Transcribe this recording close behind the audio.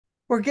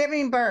We're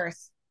giving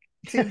birth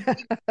to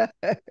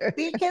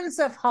beacons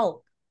of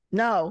hope.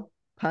 No,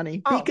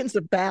 honey, Oh, beacons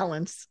of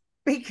balance.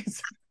 beacons.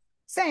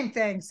 Same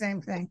thing,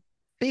 same thing.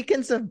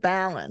 Beacons of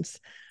balance.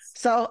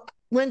 So,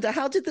 Linda,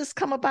 how did this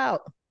come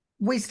about?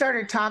 We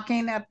started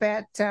talking up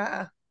at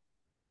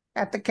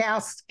the Cal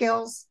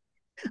Skills.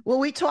 Well,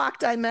 we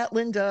talked. I met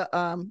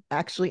Linda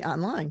actually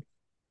online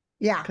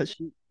Yeah. because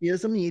she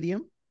is a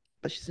medium,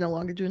 but she's no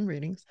longer doing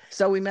readings.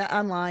 So we met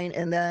online,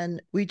 and then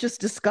we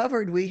just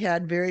discovered we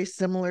had very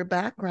similar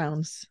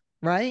backgrounds,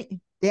 right? We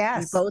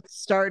Yes. both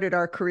started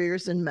our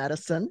careers in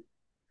medicine.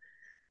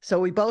 So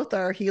we both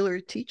are healer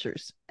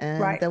teachers. And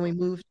Right. then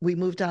we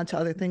moved on to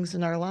other things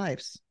in our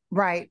lives.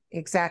 Right.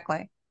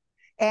 Exactly.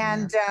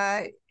 And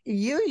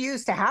you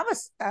used to have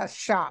a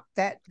shop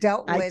that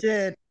dealt I with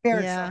did.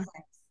 spiritual Yeah.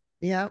 things.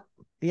 Yeah.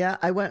 Yeah.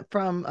 I went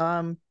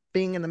from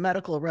being in the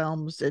medical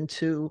realms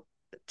into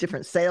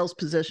different sales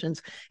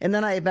positions. And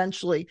then I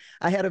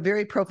had a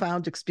very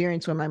profound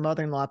experience when my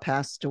mother-in-law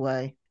passed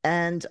away.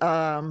 And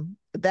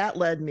that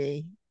led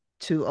me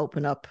to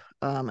open up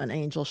an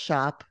angel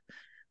shop,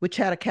 which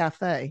had a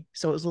cafe.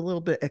 So it was a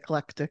little bit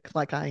eclectic,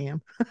 like I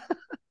am.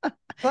 And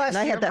Plus,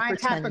 I you're had that my for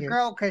type 10 of years.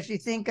 girl because you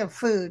think of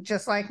food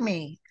just like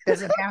me.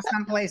 Does it have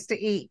some place to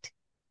eat?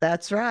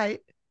 That's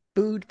right.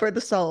 Food for the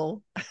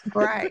soul.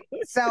 Right.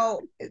 So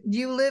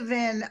you live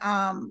in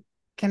I'm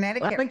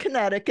Connecticut. in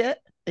Connecticut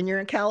and you're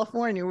in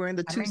California. We're in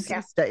the I'm two in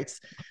C states.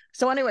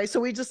 So anyway,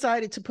 so we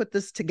decided to put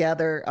this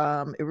together.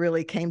 It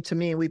really came to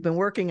me. We've been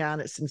working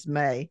on it since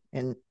May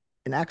in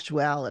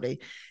actuality.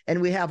 And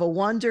we have a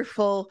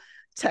wonderful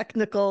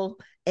technical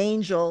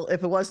angel.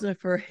 If it wasn't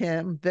for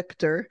him,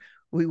 Victor,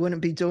 we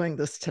wouldn't be doing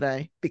this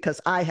today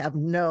because I have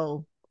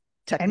no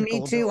And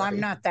technical me too. I'm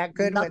ability. not that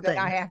good with it. I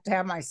Nothing. have to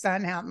have my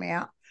son help me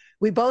out.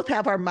 We both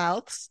have our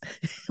mouths.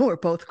 We're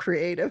both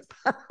creative.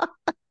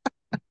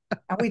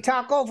 And we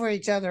talk over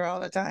each other all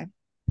the time.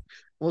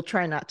 We'll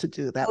try not to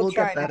do that. We'll We'll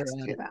try get not better to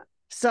at do it. that.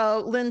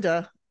 So,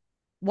 Linda,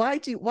 why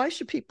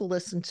should people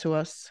listen to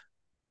us?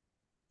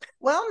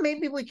 Well,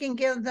 maybe we can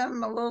give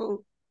them a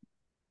little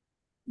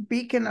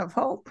beacon of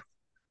hope.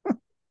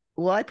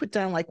 Well, I put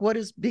down like, what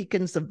is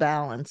beacons of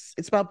balance?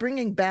 It's about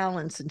bringing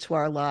balance into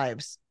our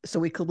lives so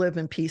we could live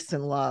in peace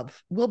and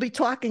love. We'll be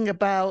talking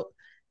about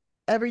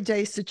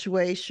everyday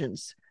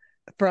situations,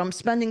 from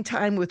spending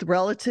time with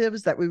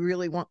relatives that we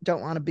really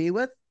don't want to be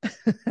with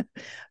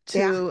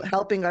to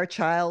helping our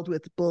child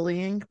with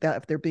bullying, that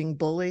if they're being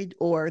bullied,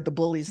 or the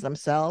bullies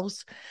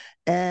themselves.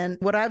 And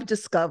what I've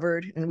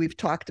discovered, and we've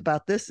talked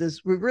about this,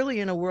 is we're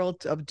really in a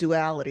world of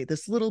duality.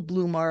 This little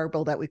blue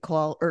marble that we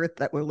call Earth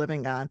that we're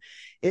living on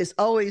is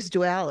always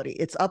duality.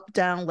 It's up,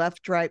 down,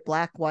 left, right,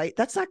 black, white.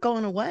 That's not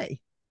going away.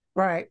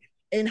 Right.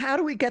 And how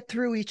do we get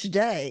through each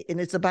day?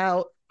 And it's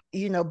about,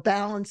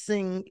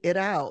 balancing it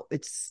out.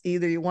 It's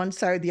either one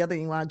side or the other.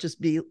 You want to just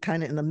be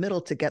kind of in the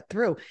middle to get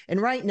through. And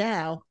right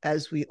now,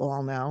 as we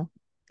all know,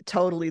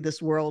 totally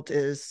this world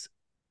is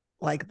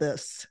like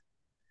this.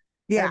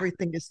 Yeah.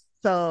 Everything is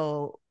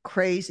so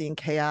crazy and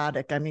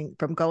chaotic. I mean,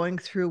 from going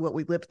through what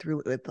we lived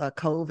through with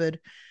COVID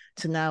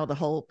to now the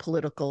whole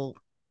political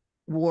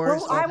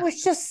wars. Well, I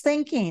was just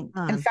thinking,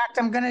 in fact,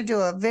 I'm going to do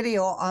a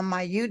video on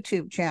my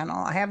YouTube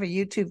channel. I have a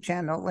YouTube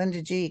channel,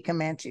 Linda G.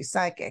 Comanche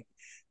Psychic,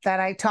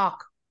 that I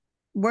talk.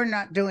 We're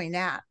not doing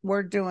that.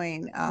 We're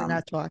doing we're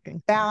not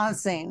talking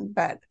balancing.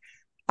 But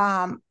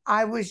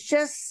I was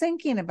just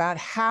thinking about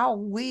how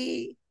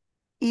we,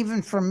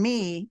 even for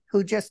me,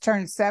 who just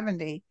turned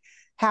 70,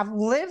 have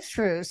lived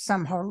through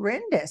some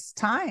horrendous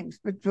times,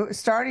 but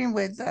starting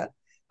with the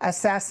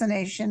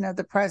assassination of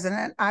the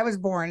president. I was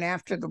born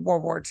after the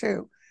World War II.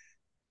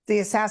 The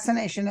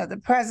assassination of the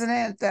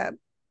president, the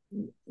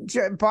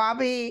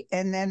Bobby,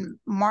 and then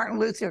Martin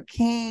Luther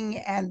King,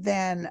 and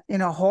then,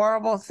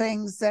 horrible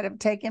things that have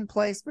taken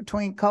place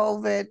between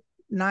COVID,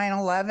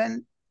 9/11,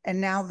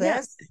 and now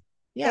this.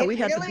 Yeah, we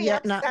had really the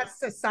Vietnam. That's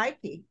the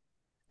psyche.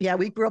 Yeah,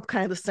 we grew up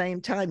kind of the same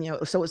time,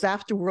 so it was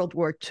after World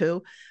War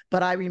II.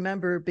 But I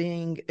remember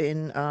being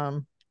in,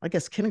 I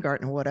guess,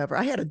 kindergarten or whatever.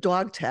 I had a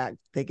dog tag.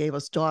 They gave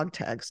us dog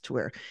tags to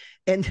wear.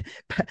 And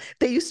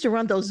they used to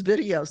run those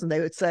videos and they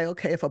would say,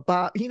 okay, if a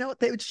bomb,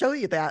 they would show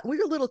you that. We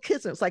were little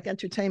kids and it's like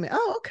entertainment.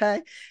 Oh,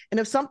 okay. And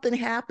if something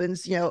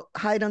happens,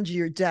 hide under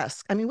your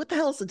desk. I mean, what the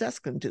hell is the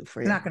desk going to do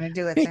for you? It's not going to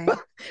do a thing.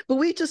 But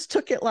we just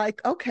took it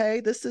like,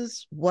 okay, this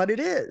is what it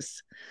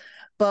is.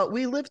 But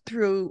we lived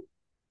through,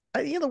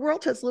 the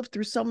world has lived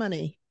through so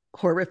many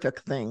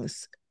horrific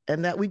things,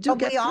 and that we do get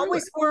through it. We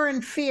always were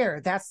in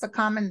fear. That's the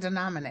common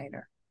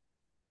denominator.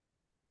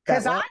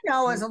 Because I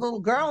know as a little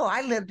girl,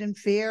 I lived in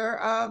fear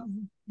of,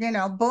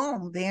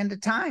 boom, the end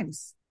of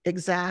times.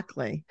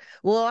 Exactly.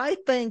 Well, I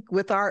think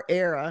with our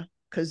era,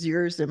 because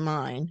yours and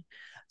mine,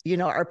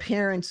 our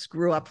parents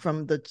grew up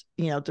from the,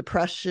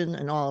 depression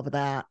and all of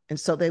that. And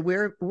so they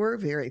were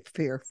very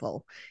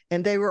fearful.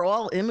 And they were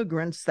all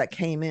immigrants that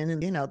came in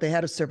and, they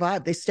had to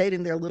survive. They stayed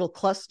in their little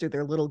cluster,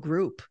 their little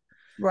group.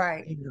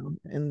 Right.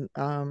 And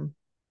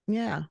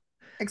yeah.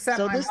 Except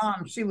so my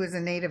mom, she was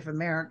a Native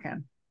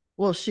American.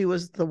 Well, she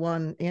was the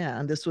one, yeah,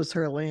 and this was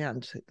her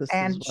land. This is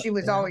And what, she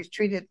was yeah. always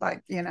treated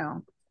like,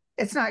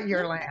 it's not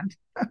your Yeah. land.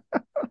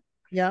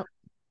 Yep.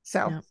 So,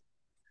 Yep. but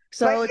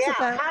So it's yeah,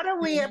 about, how do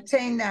we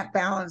obtain that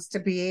balance to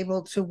be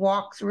able to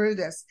walk through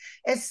this?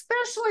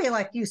 Especially,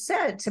 like you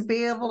said, to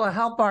be able to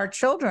help our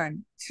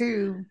children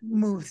to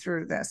move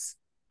through this.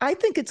 I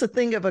think it's a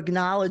thing of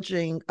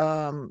acknowledging,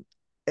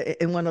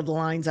 in one of the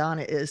lines on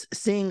it is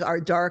seeing our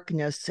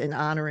darkness and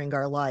honoring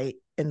our light.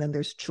 And then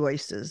there's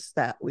choices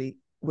that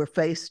we're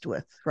faced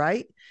with,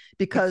 right?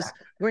 Because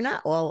Exactly. we're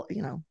not all,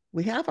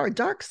 we have our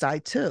dark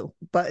side too,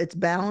 but it's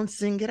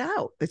balancing it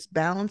out. It's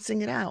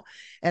balancing it out.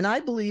 And I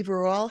believe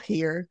we're all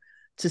here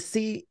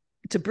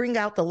to bring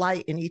out the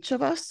light in each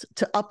of us,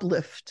 to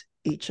uplift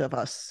each of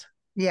us.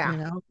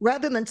 Yeah.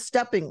 Rather than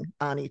stepping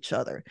on each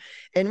other.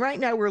 And right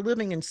now we're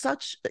living in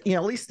such,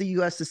 at least the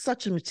US is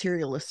such a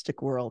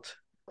materialistic world.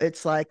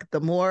 It's like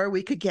the more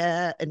we could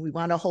get and we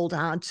want to hold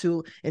on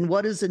to, and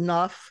what is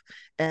enough.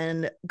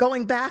 And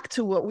going back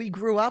to what we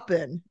grew up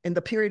in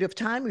the period of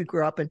time we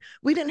grew up in,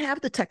 we didn't have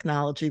the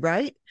technology,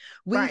 right?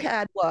 We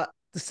had the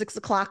 6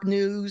 o'clock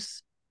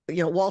news,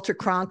 Walter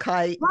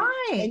Cronkite.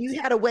 Right. And you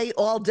had to wait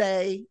all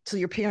day till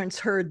your parents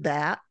heard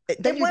that.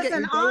 Then it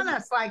wasn't on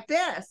us like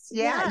this.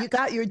 Yeah. You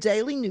got your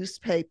daily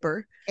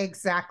newspaper.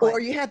 Exactly. Or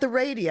you had the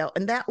radio,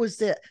 and that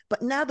was it.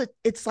 But now that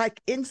it's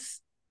like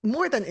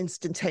more than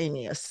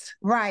instantaneous.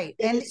 Right.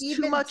 And it's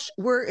even too much,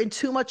 we're in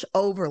too much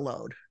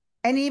overload.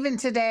 And even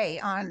today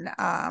on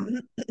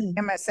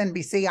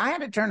MSNBC,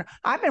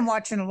 I've been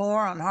watching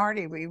Laurel and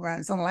Hardy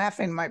reruns and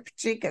laughing my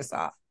pachikas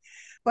off.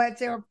 But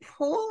they're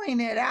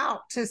pulling it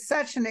out to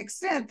such an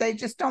extent, they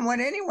just don't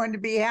want anyone to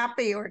be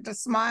happy or to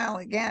smile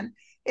again.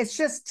 It's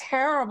just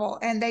terrible.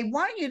 And they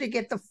want you to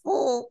get the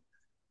full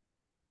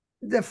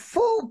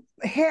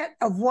hit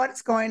of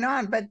what's going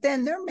on, but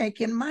then they're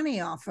making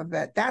money off of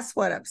it. That's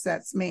what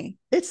upsets me.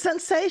 It's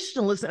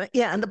sensationalism.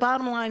 Yeah. And the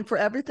bottom line for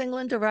everything,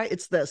 Linda, right?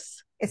 It's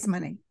this. It's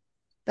money.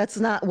 That's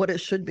not what it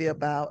should be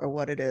about or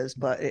what it is,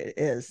 but it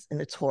is. And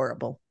it's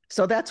horrible.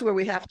 So that's where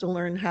we have to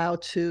learn how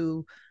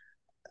to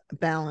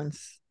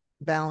balance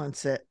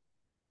it,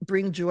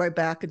 bring joy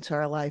back into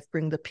our life,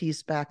 bring the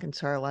peace back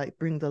into our life,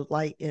 bring the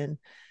light in.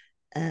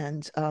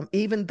 And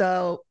even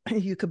though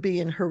you could be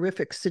in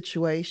horrific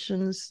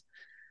situations,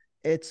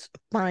 it's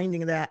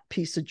finding that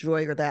piece of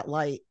joy or that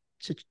light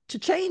to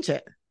change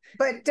it.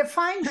 But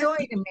define joy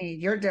to me,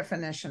 your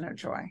definition of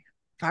joy.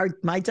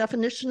 My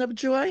definition of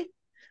joy,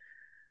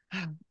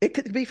 it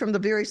could be from the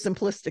very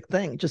simplistic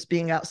thing, just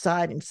being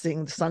outside and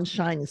seeing the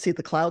sunshine and see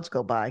the clouds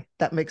go by.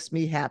 That makes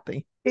me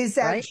happy. Is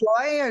that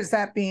joy or is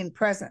that being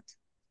present?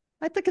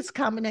 I think it's a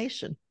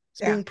combination.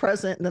 It's being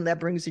present, and then that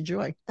brings you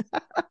joy.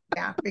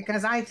 Yeah,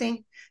 because I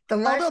think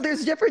although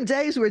there's different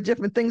days where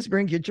different things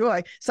bring you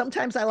joy.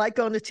 Sometimes I like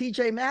going to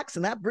TJ Maxx,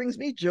 and that brings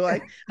me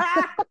joy.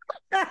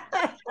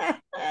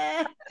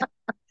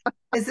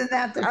 Isn't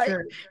that the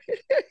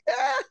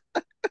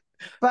truth?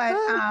 But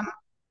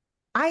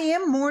I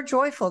am more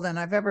joyful than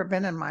I've ever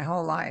been in my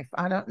whole life.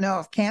 I don't know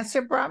if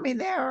cancer brought me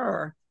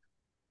there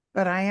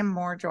but I am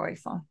more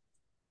joyful.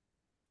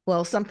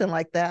 Well, something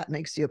like that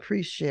makes you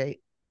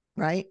appreciate,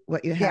 right,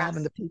 what you have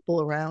and the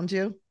people around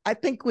you. I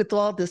think with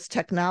all this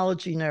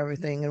technology and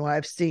everything, and what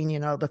I've seen,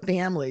 the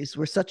families,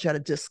 we're such at a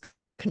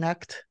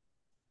disconnect.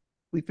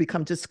 We've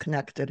become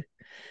disconnected.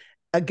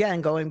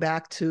 Again, going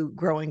back to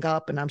growing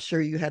up, and I'm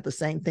sure you had the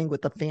same thing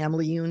with the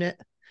family unit.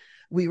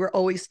 We were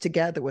always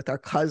together with our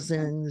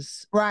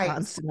cousins,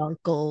 aunts and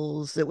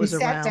uncles. It was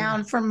sat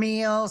down for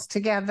meals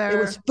together. It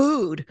was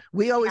food.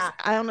 We always,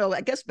 I don't know,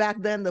 I guess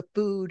back then the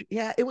food,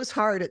 it was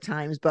hard at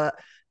times, but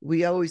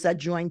we always had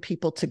joined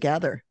people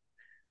together.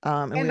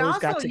 And we always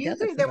got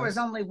together. Usually there was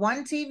only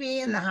one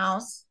TV in the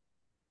house.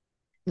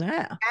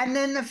 Yeah. And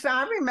then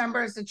I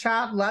remember as a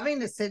child loving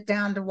to sit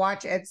down to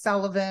watch Ed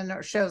Sullivan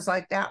or shows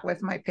like that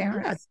with my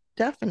parents.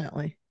 Yeah,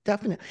 definitely.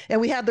 And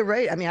we had the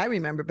radio. I mean, I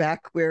remember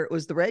back where it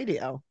was the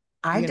radio.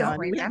 I don't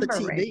remember the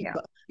TV, radio.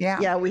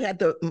 Yeah, we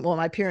had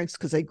my parents,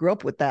 because they grew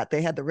up with that,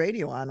 they had the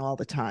radio on all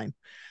the time.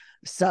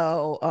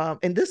 So,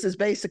 and this is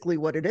basically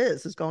what it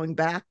is going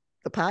back.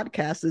 The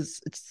podcast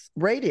it's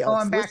radio.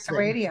 Going back to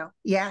radio.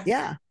 Yes.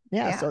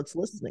 Yeah. So it's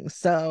listening.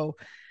 So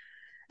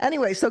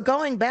anyway, so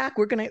going back,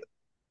 we're going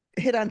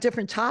to hit on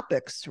different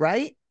topics,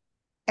 right?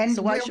 And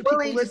so we're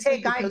willing to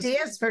take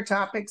ideas for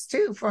topics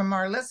too from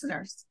our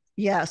listeners.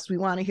 Yes, we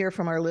want to hear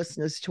from our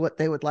listeners to what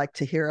they would like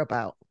to hear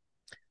about.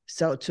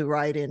 So to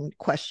write in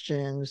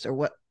questions or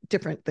what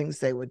different things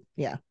they would,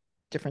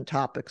 different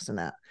topics and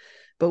that.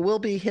 But we'll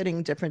be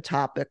hitting different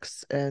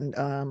topics, and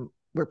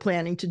we're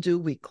planning to do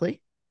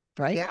weekly,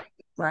 right? Yeah,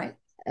 right.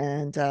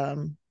 And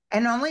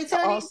only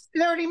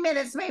 30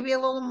 minutes, maybe a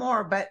little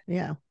more, but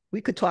yeah,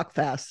 we could talk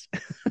fast.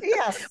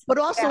 Yes. But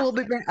also we'll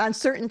be on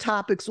certain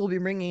topics, we'll be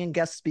bringing in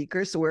guest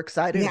speakers. So we're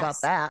excited about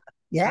that.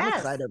 Yeah, I'm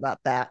excited about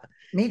that.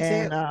 Me too.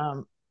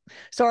 And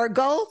so our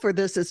goal for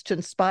this is to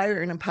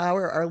inspire and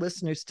empower our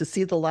listeners to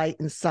see the light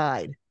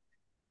inside,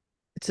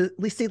 to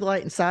see the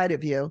light inside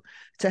of you,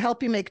 to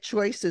help you make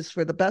choices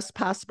for the best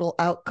possible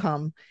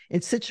outcome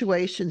in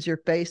situations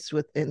you're faced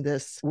with in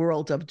this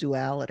world of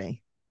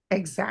duality.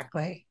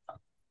 Exactly.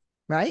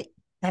 Right?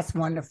 That's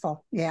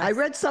wonderful. Yeah. I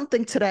read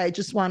something today I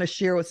just want to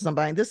share with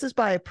somebody. This is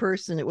by a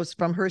person. It was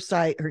from her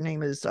site. Her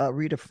name is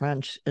Rita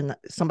French, and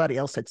somebody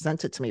else had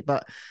sent it to me,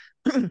 but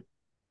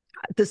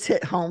this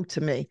hit home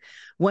to me.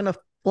 When a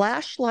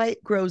flashlight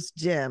grows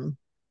dim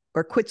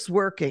or quits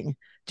working,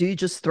 do you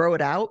just throw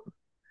it out?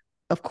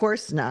 Of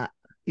course not.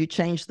 You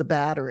change the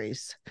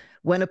batteries.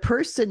 When a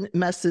person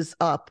messes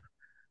up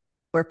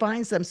or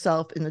finds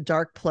themselves in a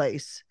dark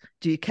place,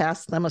 do you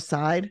cast them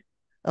aside?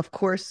 Of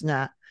course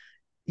not.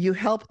 You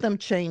help them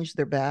change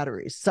their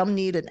batteries. Some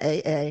need an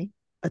AA,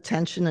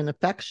 attention and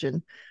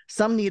affection.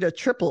 Some need a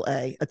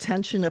AAA,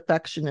 attention,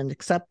 affection, and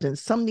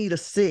acceptance. Some need a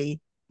C,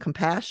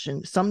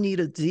 compassion. Some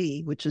need a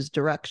D, which is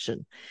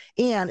direction.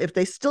 And if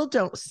they still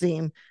don't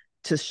seem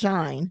to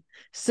shine,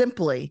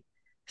 simply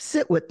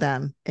sit with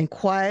them and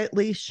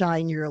quietly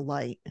shine your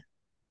light.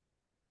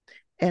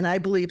 And I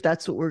believe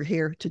that's what we're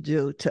here to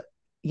do, to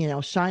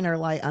shine our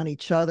light on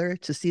each other,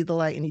 to see the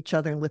light in each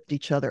other and lift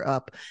each other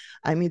up.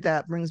 I mean,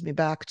 that brings me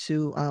back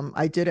to,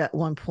 I did at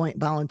one point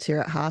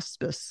volunteer at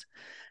hospice.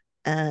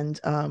 And,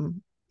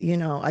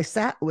 I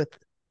sat with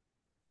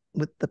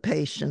the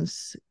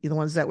patients, the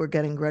ones that were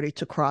getting ready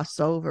to cross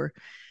over.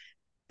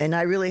 And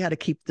I really had to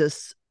keep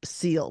this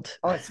sealed.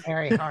 Oh, it's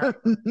very hard.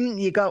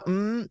 You go,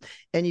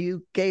 and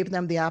you gave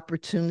them the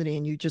opportunity,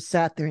 and you just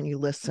sat there and you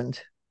listened.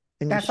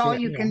 That's all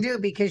you can do,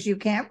 because you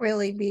can't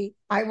really be.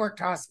 I worked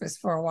hospice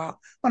for a while.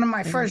 One of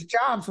my first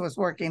jobs was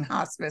working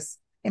hospice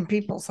in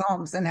people's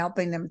homes and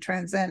helping them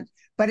transcend.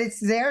 But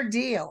it's their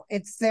deal.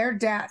 It's their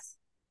death.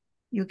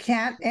 You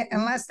can't,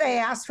 unless they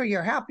ask for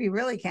your help, you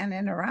really can't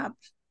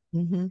interrupt.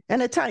 Mm-hmm.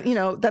 And at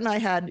time, then I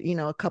had,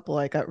 a couple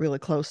I got really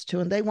close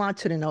to, and they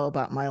wanted to know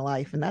about my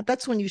life. And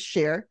that's when you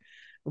share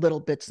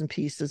little bits and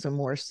pieces and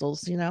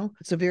morsels,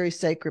 it's a very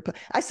sacred place.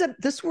 I said,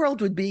 this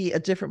world would be a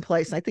different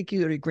place. I think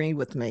you would agree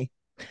with me.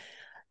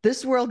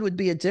 This world would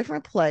be a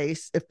different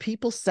place if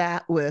people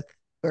sat with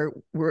or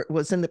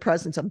was in the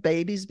presence of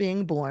babies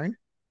being born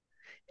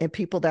and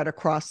people that are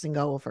crossing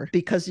over,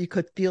 because you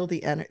could feel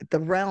the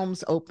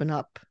realms open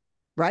up,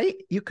 right?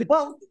 You could.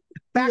 Well,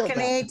 back in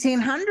the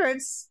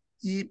 1800s,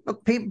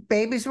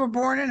 babies were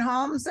born in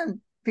homes and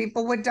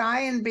people would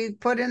die and be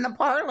put in the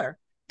parlor.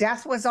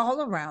 Death was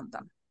all around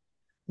them.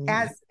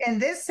 As in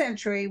this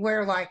century,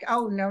 we're like,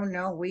 oh,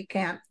 no, we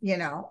can't,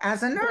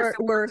 as a nurse,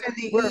 we're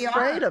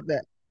afraid of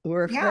it.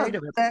 We're afraid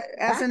of it.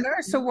 As a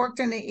nurse who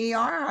worked in the ER,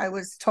 I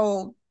was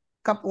told a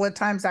couple of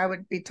times I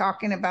would be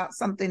talking about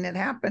something that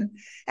happened.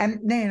 And,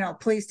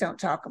 please don't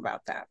talk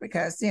about that,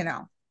 because,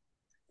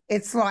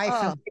 it's life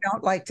and we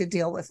don't like to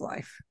deal with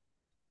life.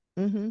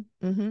 Mm-hmm.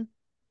 Mm-hmm.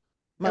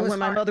 When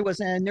my mother was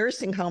in a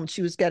nursing home,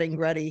 she was getting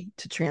ready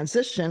to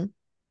transition.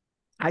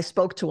 I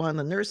spoke to one of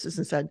the nurses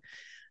and said,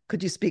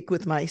 could you speak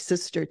with my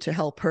sister to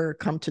help her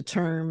come to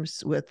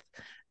terms with,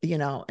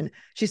 and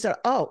she said,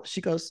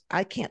 she goes,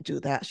 I can't do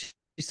that. She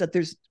said,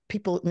 there's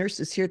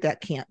nurses here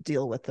that can't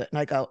deal with it. And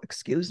I go,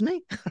 excuse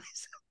me?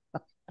 It's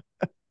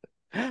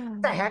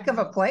a heck of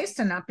a place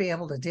to not be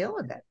able to deal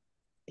with it.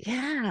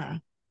 Yeah.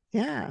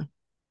 Yeah.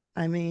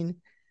 I mean,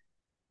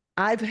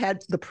 I've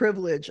had the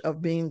privilege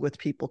of being with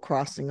people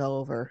crossing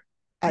over.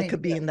 I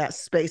could be in that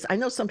space. I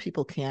know some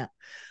people can't,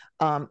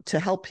 to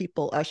help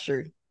people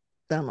usher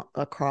them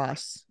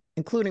across,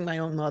 including my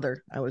own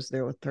mother. I was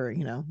there with her,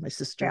 my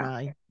sister and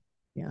I.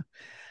 Yeah.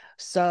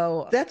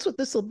 So that's what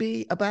this will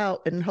be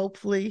about. And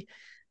hopefully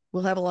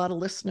we'll have a lot of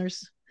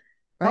listeners.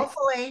 Right?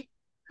 Hopefully.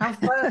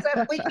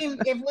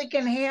 if we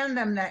can hand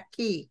them that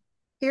key.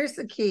 Here's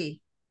the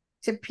key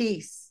to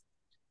peace.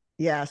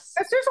 Yes.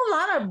 Because there's a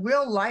lot of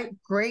real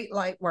great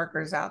light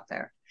workers out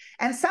there.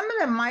 And some of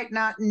them might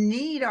not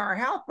need our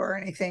help or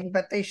anything,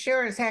 but they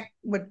sure as heck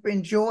would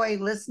enjoy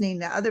listening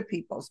to other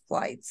people's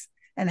plights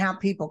and how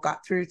people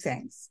got through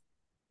things.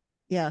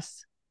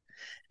 Yes.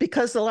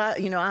 Because a lot,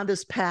 on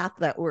this path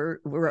that we're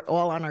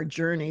all on our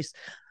journeys,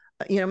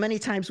 many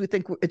times we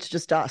think it's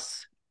just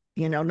us,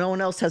 no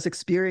one else has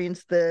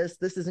experienced this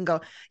isn't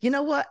going, you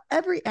know what,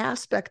 every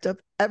aspect of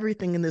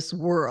everything in this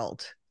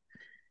world,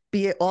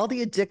 be it all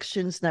the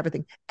addictions and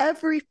everything,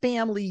 every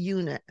family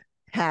unit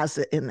has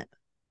it in it.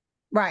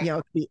 Right. It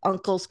could be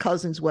uncles,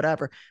 cousins,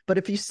 whatever. But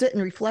if you sit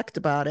and reflect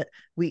about it,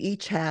 we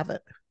each have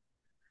it.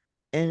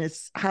 And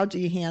it's, how do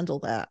you handle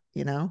that?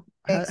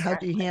 Exactly. How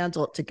do you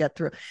handle it to get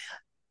through?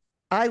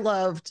 I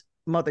loved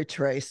Mother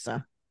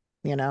Teresa,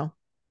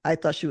 I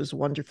thought she was a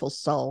wonderful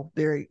soul,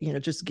 very,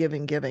 just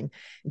giving. And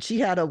she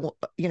had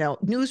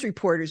news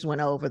reporters went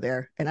over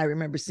there, and I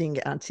remember seeing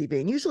it on TV.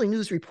 And usually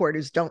news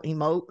reporters don't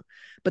emote,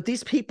 but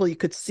these people, you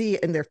could see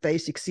it in their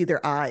face, you could see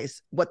their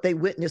eyes, what they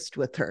witnessed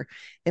with her.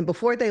 And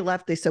before they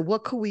left, they said,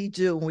 what could we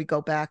do when we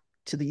go back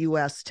to the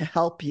US to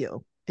help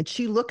you? And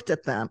she looked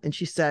at them and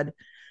she said,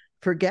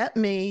 forget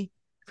me,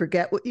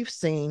 forget what you've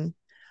seen.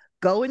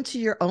 Go into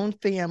your own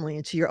family,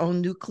 into your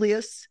own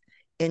nucleus,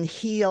 and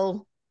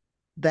heal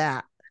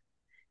that.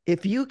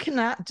 If you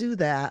cannot do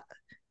that,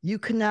 You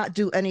cannot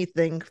do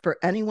anything for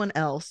anyone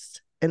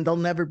else, and there'll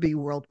never be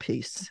world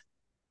peace.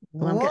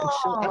 Well,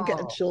 I'm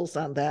getting Whoa. chills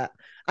on that.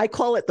 I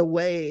call it the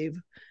wave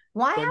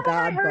Why when haven't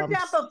I God heard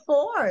that bumps.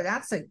 before?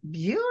 That's a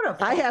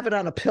beautiful. I have it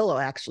on a pillow,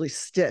 actually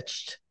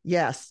stitched.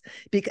 Yes,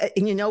 because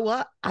and you know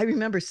what? I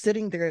remember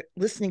sitting there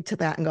listening to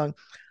that and going,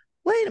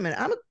 "Wait a minute,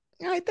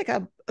 I think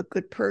I'm a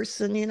good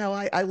person.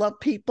 I love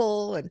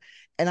people,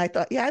 and I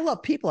thought, yeah, I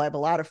love people. I have a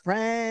lot of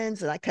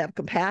friends, and I have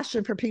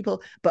compassion for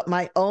people. But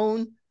my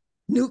own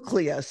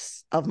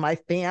nucleus of my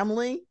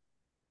family,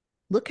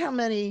 look how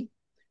many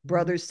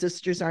brothers,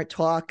 sisters aren't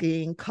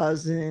talking,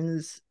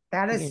 cousins,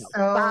 That is so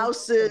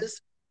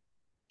spouses,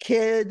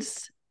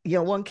 kids.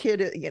 One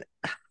kid.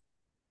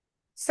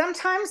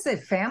 Sometimes the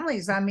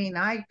families, I mean,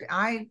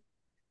 I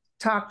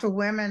talk to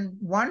women,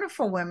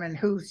 wonderful women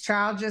whose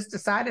child just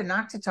decided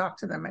not to talk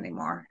to them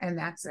anymore, and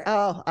that's it.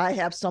 Oh, I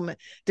have so many.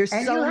 There's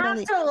And you so have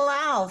many. to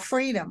allow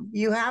freedom.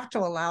 You have to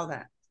allow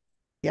that.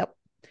 Yep.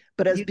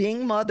 But as You,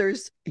 being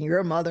mothers, you're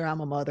a mother,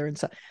 I'm a mother, and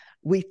so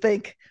we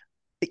think,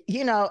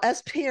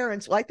 as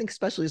parents, well, I think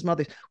especially as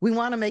mothers, we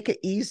want to make it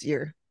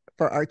easier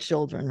for our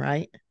children,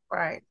 right?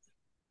 right.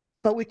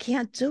 But we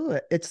can't do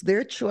it. It's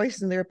their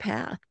choice and their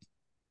path.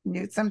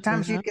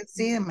 Sometimes you can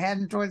see them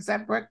heading towards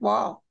that brick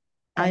wall,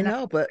 I and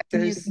know, but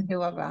nothing you can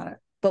do about it.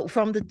 but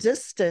from the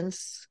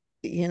distance,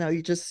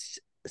 you just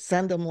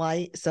send them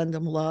light, send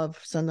them love,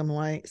 send them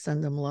light,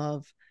 send them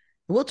love.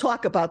 We'll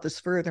talk about this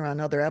further on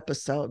other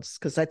episodes,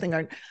 because I think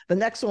the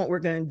next one we're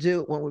going to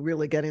do when we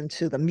really get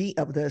into the meat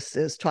of this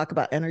is talk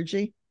about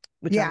energy,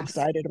 which I'm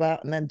excited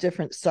about, and then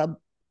different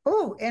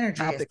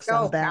Energy is topics so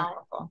on that.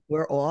 powerful.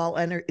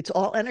 It's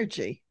all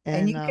energy.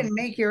 And you can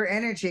make your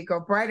energy go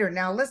brighter.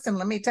 Now, listen,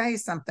 let me tell you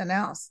something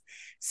else.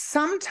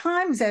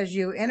 Sometimes as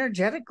you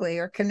energetically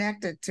are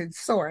connected to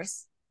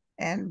source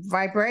and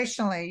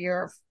vibrationally,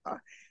 you're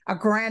a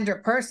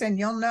grander person,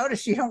 you'll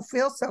notice you don't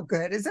feel so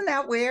good. Isn't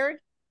that weird?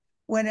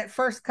 When it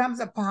first comes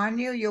upon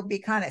you, you'll be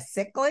kind of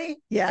sickly.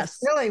 Yes.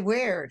 It's really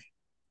weird.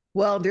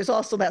 Well, there's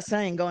also that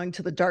saying, going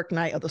to the dark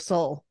night of the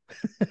soul.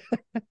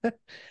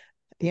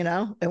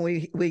 And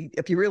we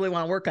if you really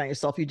want to work on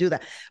yourself, you do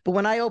that. But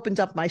when I opened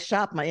up my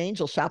shop, my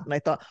angel shop, and I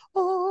thought,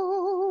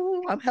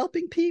 oh, I'm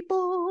helping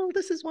people,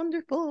 this is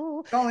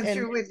wonderful, Going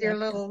through with your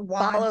little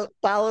wand.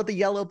 follow the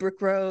yellow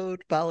brick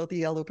road,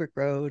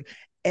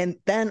 and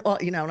then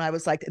and I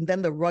was like, and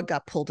then the rug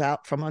got pulled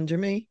out from under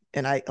me,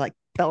 and I like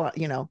fell out,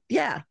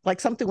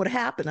 like something would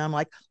happen. I'm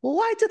like, well,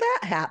 why did that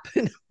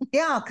happen?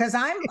 Yeah, because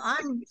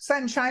I'm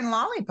sunshine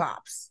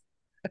lollipops.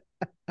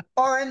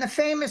 Or in the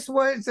famous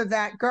words of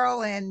that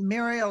girl in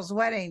Muriel's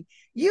Wedding,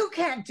 you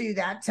can't do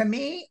that to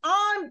me.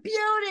 I'm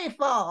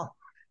beautiful.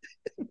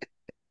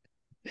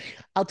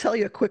 I'll tell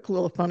you a quick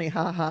little funny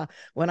haha.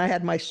 When I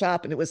had my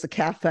shop and it was a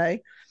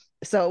cafe,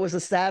 so it was a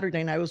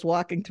Saturday and I was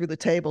walking through the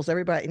tables,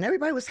 everybody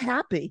was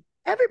happy.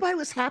 Everybody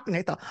was happy. And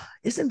I thought,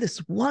 isn't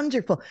this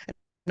wonderful?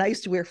 And I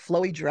used to wear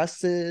flowy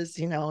dresses,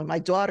 and my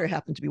daughter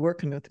happened to be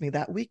working with me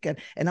that weekend.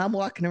 And I'm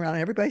walking around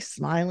and everybody's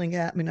smiling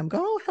at me. And I'm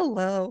going, oh,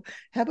 hello,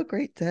 have a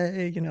great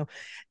day,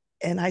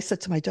 And I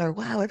said to my daughter,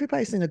 wow,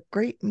 everybody's in a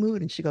great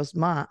mood. And she goes,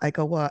 Ma, I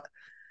go, what?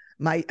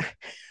 My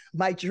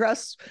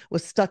dress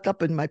was stuck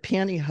up in my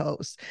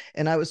pantyhose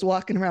and I was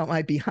walking around with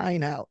my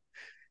behind out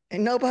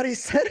and nobody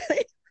said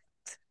anything.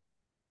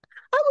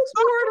 I was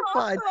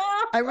mortified.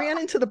 I ran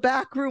into the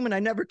back room and I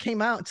never came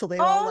out until they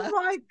all left.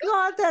 Oh my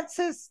God, that's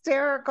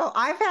hysterical.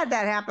 I've had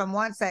that happen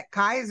once at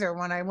Kaiser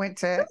when I went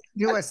to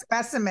do a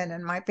specimen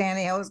and my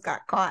pantyhose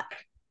got caught.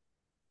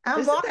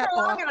 I'm walking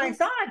along and I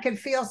thought I could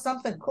feel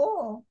something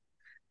cool.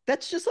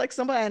 That's just like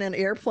somebody on an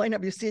airplane.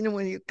 Have you seen them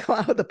when you come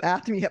out of the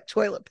bathroom, you have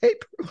toilet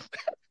paper?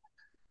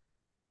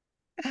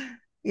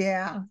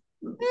 Yeah.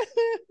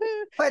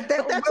 But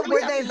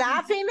were they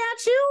laughing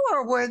at you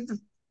or were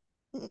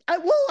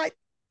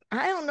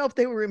I don't know if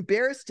they were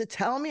embarrassed to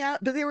tell me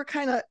out, but they were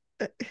kind of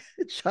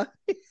how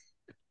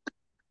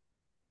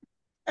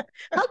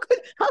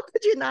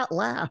could you not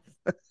laugh?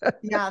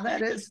 Yeah,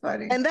 that is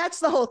funny. And that's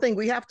the whole thing.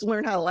 We have to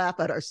learn how to laugh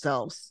at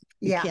ourselves.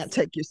 You can't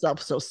take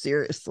yourself so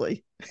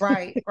seriously.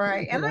 Right.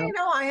 And I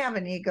know I have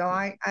an ego,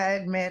 I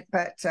admit,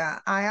 but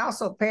I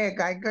also pay a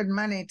guy good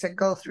money to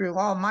go through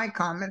all my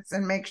comments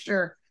and make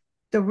sure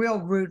the real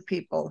rude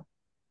people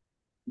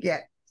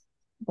get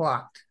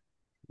blocked.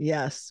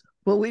 Yes.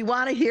 Well, we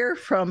want to hear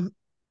from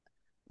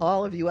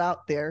all of you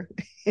out there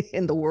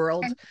in the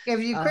world. And if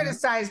you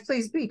criticize,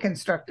 please be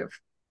constructive.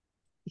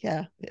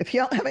 Yeah. If you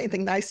don't have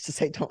anything nice to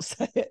say, don't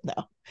say it.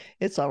 No,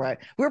 it's all right.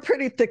 We're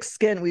pretty thick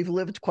skinned. We've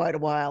lived quite a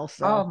while.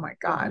 So oh my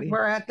God.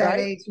 We're at that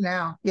age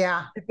now.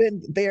 Yeah. I've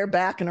been there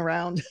backing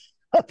around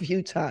a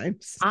few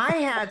times. I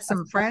had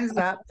some friends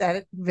up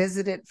that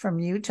visited from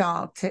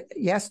Utah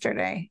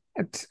yesterday.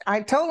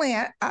 I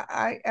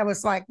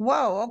was like,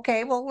 whoa,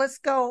 okay, well, let's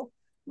go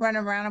run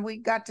around. And we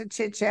got to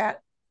chit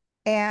chat.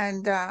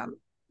 And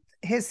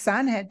his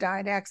son had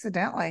died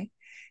accidentally.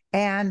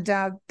 And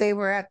they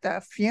were at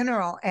the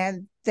funeral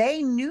and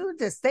they knew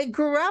this. They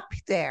grew up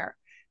there.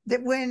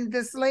 That when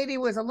this lady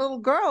was a little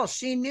girl,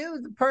 she knew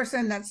the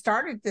person that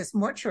started this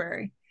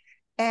mortuary.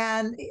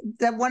 And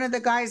that one of the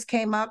guys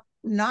came up,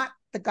 not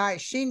the guy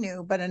she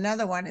knew, but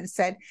another one, and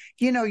said,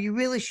 you know, you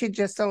really should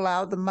just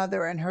allow the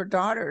mother and her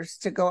daughters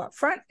to go up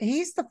front.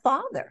 He's the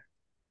father.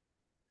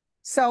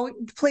 So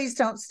please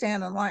don't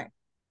stand in line.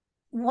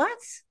 What?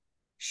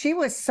 She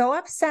was so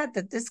upset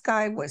that this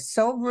guy was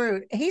so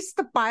rude. He's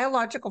the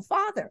biological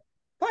father.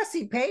 Plus,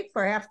 he paid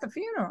for half the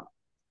funeral.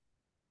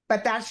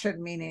 But that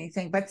shouldn't mean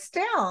anything. But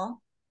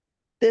still,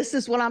 this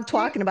is what I'm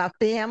talking about.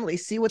 Family.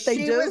 See what they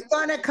do? She was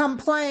going to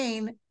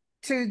complain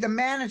to the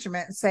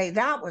management and say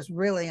that was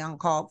really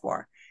uncalled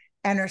for.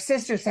 And her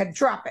sister said,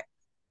 drop it.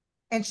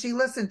 And she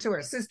listened to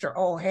her sister.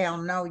 Oh, hell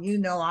no. You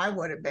know, I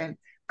would have been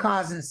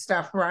causing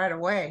stuff right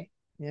away.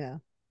 Yeah.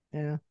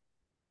 Yeah.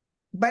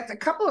 But a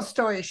couple of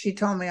stories she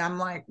told me, I'm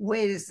like,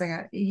 wait a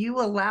second, you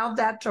allowed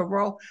that to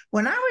roll?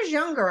 When I was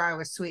younger, I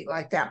was sweet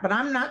like that, but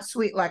I'm not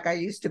sweet like I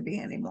used to be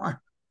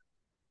anymore.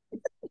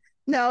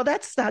 No,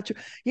 that's not true.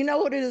 You know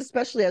what it is,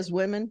 especially as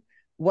women,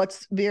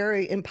 what's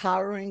very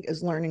empowering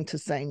is learning to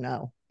say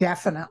no.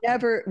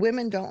 Definitely.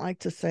 Women don't like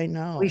to say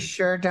no. We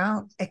sure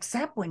don't,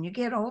 except when you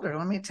get older,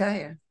 let me tell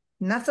you,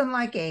 nothing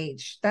like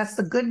age. That's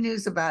the good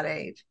news about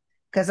age,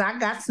 because I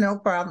got no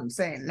problem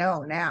saying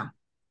no now.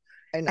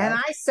 And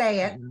I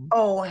say it,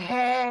 oh,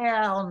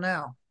 hell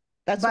no.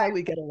 That's why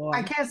we get along.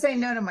 I can't say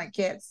no to my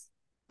kids.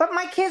 But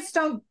my kids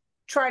don't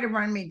try to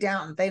run me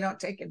down. They don't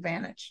take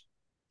advantage.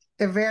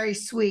 They're very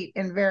sweet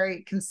and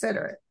very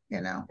considerate, you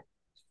know.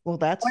 Well,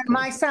 that's when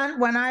my son,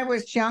 when I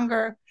was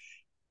younger,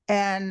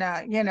 and,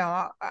 you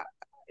know,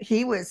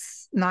 he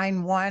was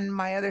 9'1".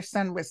 My other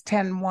son was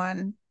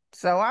 10'1".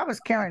 So I was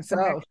carrying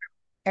some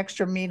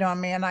extra meat on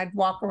me, and I'd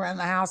walk around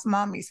the house.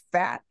 Mommy's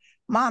fat.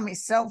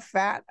 Mommy's so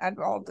fat. I'd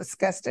all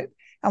disgusted.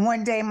 And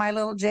one day, my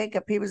little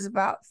Jacob, he was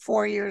about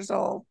 4 years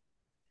old.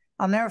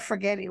 I'll never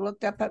forget. He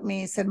looked up at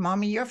me and said,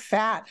 Mommy, you're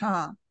fat,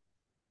 huh?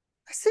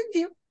 I said,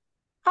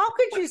 how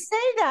could you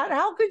say that?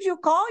 How could you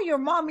call your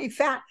mommy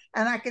fat?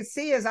 And I could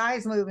see his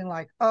eyes moving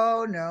like,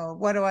 oh no,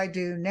 what do I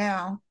do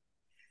now?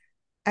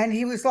 And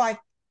he was like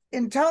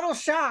in total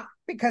shock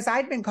because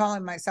I'd been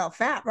calling myself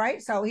fat,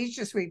 right? So he's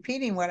just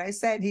repeating what I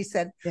said. He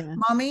said,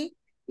 Mommy,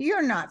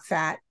 you're not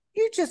fat.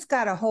 You just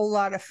got a whole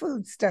lot of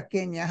food stuck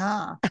in you,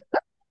 huh?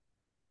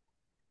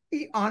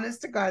 He,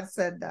 honest to God,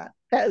 said that.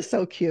 That is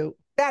so cute.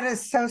 That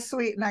is so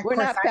sweet. And we're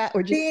not fat.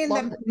 We're just being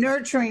the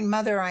nurturing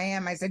mother I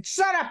am, I said,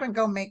 shut up and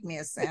go make me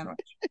a sandwich.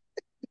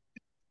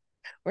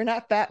 We're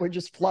not fat. We're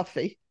just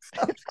fluffy.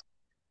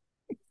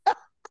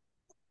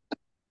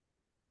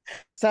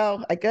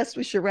 So I guess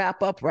we should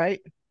wrap up, right?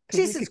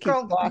 Jesus,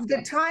 girl,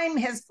 the time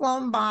has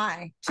flown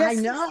by. I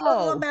know. A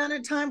little amount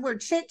of time we're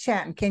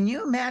chit-chatting. Can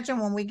you imagine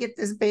when we get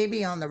this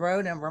baby on the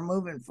road and we're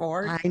moving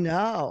forward? I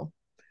know.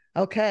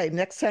 Okay,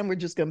 next time we're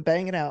just going to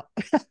bang it out.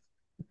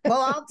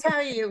 Well, I'll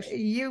tell you,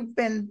 you've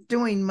been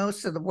doing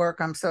most of the work.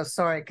 I'm so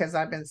sorry because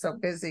I've been so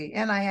busy,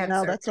 and I had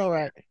no, that's all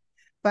right.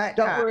 But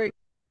don't worry.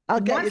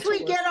 Once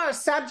we get our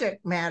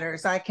subject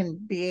matters, I can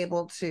be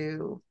able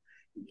to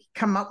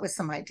come up with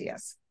some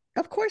ideas.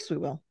 Of course we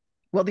will.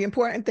 Well, the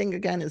important thing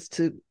again is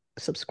to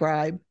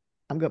subscribe.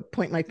 I'm going to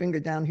point my finger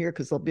down here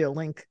because there'll be a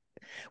link.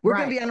 We're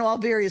going to be on all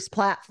various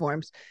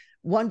platforms.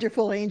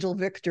 Wonderful Angel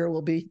Victor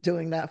will be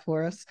doing that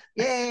for us.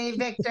 Yay,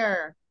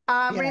 Victor.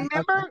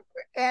 Remember,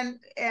 and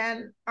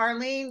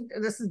Arlene,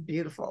 this is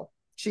beautiful.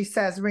 She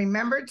says,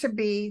 remember to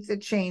be the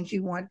change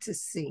you want to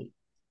see.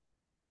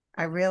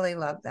 I really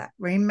love that.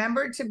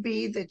 Remember to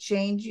be the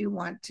change you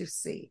want to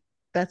see.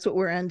 That's what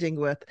we're ending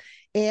with.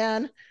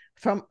 And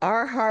from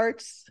our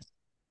hearts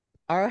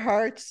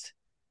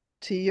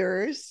to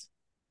yours,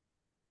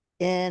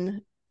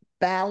 in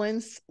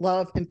balance,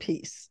 love, and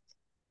peace.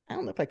 I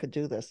don't know if I could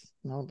do this.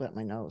 No, about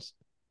my nose.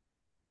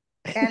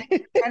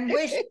 and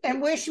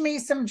wish me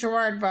some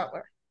Gerard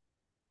Butler.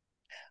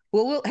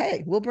 Well,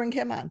 we'll bring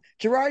him on.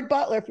 Gerard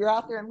Butler, if you're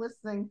out there and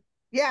listening.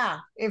 Yeah,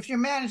 if your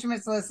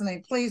management's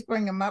listening, please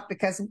bring him up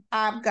because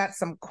I've got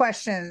some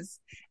questions.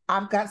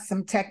 I've got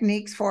some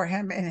techniques for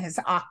him in his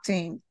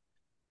octane.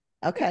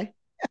 Okay.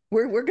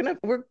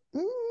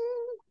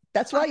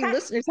 That's why you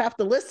listeners have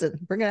to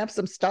listen. We're gonna have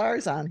some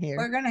stars on here.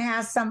 We're gonna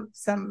have some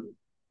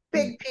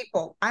big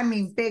people. I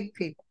mean big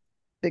people.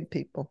 Big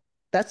people.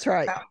 That's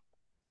right.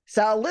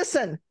 So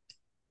listen,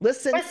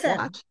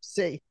 watch,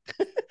 see.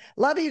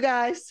 Love you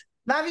guys.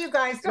 Love you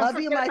guys. Love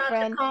you, my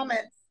friend.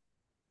 Comments.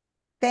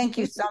 Thank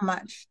you so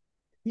much.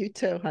 You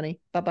too,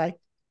 honey. Bye-bye.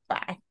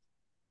 Bye.